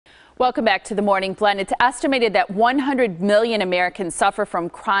Welcome back to the Morning Blend. It's estimated that 100 million Americans suffer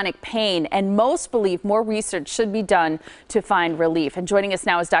from chronic pain, and most believe more research should be done to find relief. And joining us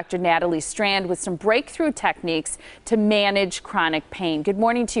now is Dr. Natalie Strand with some breakthrough techniques to manage chronic pain. Good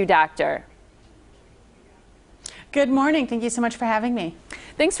morning to you, doctor. Good morning. Thank you so much for having me.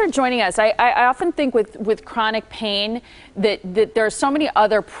 Thanks for joining us. I often think with chronic pain that there are so many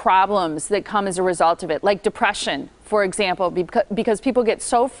other problems that come as a result of it, like depression, for example, because people get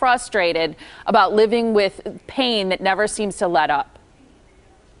so frustrated about living with pain that never seems to let up.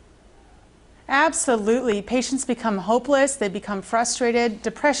 Absolutely. Patients become hopeless. They become frustrated.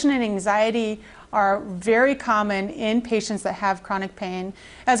 Depression and anxiety are very common in patients that have chronic pain,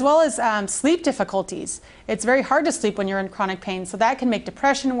 as well as sleep difficulties. It's very hard to sleep when you're in chronic pain, so that can make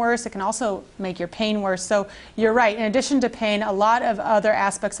depression worse. It can also make your pain worse. So you're right. In addition to pain, a lot of other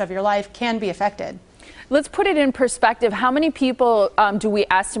aspects of your life can be affected. Let's put it in perspective. How many people do we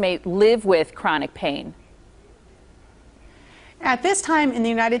estimate live with chronic pain? At this time in the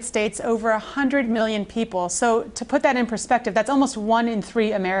United States, over 100 million people. So to put that in perspective, that's almost 1 in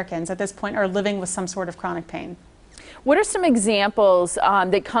 3 Americans at this point are living with some sort of chronic pain. What are some examples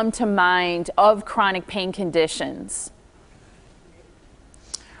that come to mind of chronic pain conditions?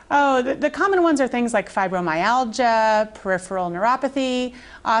 Oh, the common ones are things like fibromyalgia, peripheral neuropathy,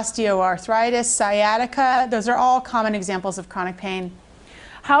 osteoarthritis, sciatica. Those are all common examples of chronic pain.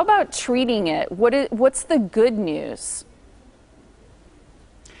 How about treating it? What's the good news?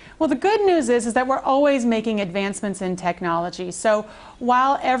 Well, the good news is that we're always making advancements in technology. So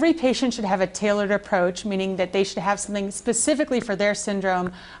while every patient should have a tailored approach, meaning that they should have something specifically for their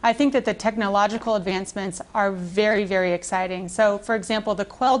syndrome, I think that the technological advancements are very, very exciting. So, for example, the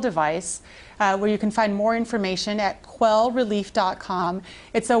Quell device, where you can find more information at quellrelief.com.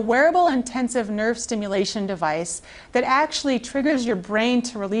 It's a wearable intensive nerve stimulation device that actually triggers your brain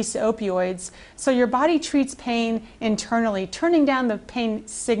to release opioids, so your body treats pain internally, turning down the pain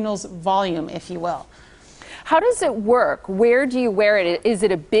signal's volume, if you will. How does it work? Where do you wear it? Is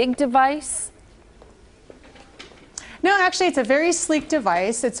it a big device? No, actually, it's a very sleek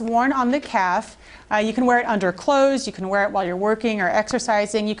device. It's worn on the calf. You can wear it under clothes. You can wear it while you're working or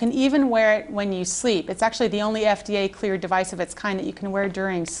exercising. You can even wear it when you sleep. It's actually the only FDA-cleared device of its kind that you can wear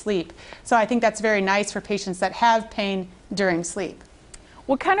during sleep. So I think that's very nice for patients that have pain during sleep.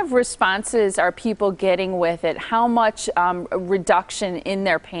 What kind of responses are people getting with it? How much reduction in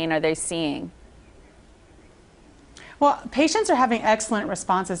their pain are they seeing? Well, patients are having excellent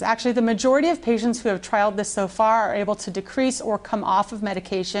responses. Actually, the majority of patients who have trialed this so far are able to decrease or come off of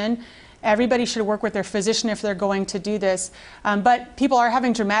medication. Everybody should work with their physician if they're going to do this. But people are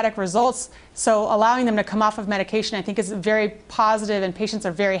having dramatic results, so allowing them to come off of medication, I think, is very positive, and patients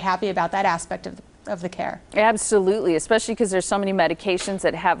are very happy about that aspect of the care. Absolutely, especially because there's so many medications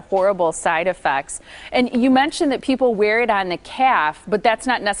that have horrible side effects. And you mentioned that people wear it on the calf, but that's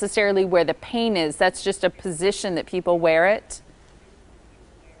not necessarily where the pain is. That's just a position that people wear it.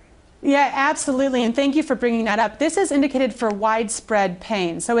 Yeah, absolutely, and thank you for bringing that up. This is indicated for widespread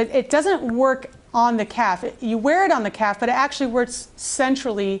pain, so it doesn't work on the calf. You wear it on the calf, but it actually works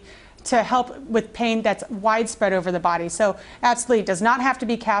centrally to help with pain that's widespread over the body. So absolutely, it does not have to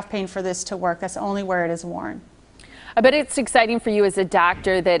be calf pain for this to work. That's only where it is worn. I bet it's exciting for you as a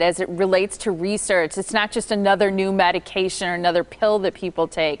doctor that as it relates to research, it's not just another new medication or another pill that people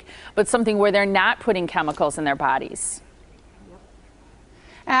take, but something where they're not putting chemicals in their bodies.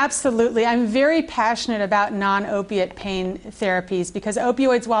 Absolutely. I'm very passionate about non-opiate pain therapies because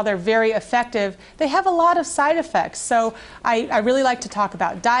opioids, while they're very effective, they have a lot of side effects. So I really like to talk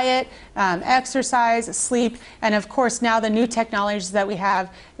about diet, exercise, sleep, and of course now the new technologies that we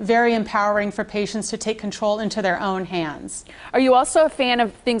have, very empowering for patients to take control into their own hands. Are you also a fan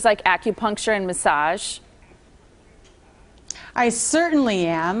of things like acupuncture and massage? I certainly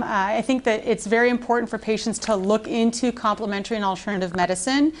am. I think that it's very important for patients to look into complementary and alternative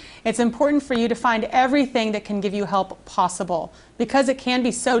medicine. It's important for you to find everything that can give you help possible because it can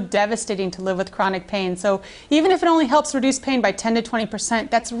be so devastating to live with chronic pain. So even if it only helps reduce pain by 10 to 20%,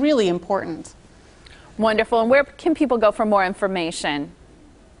 that's really important. Wonderful. And where can people go for more information?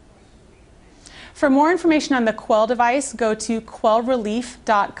 For more information on the Quell device, go to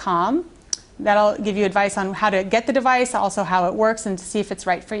quellrelief.com. That'll give you advice on how to get the device, also how it works, and to see if it's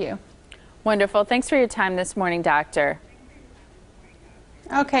right for you. Wonderful. Thanks for your time this morning, doctor.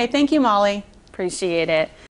 Okay, thank you, Molly. Appreciate it.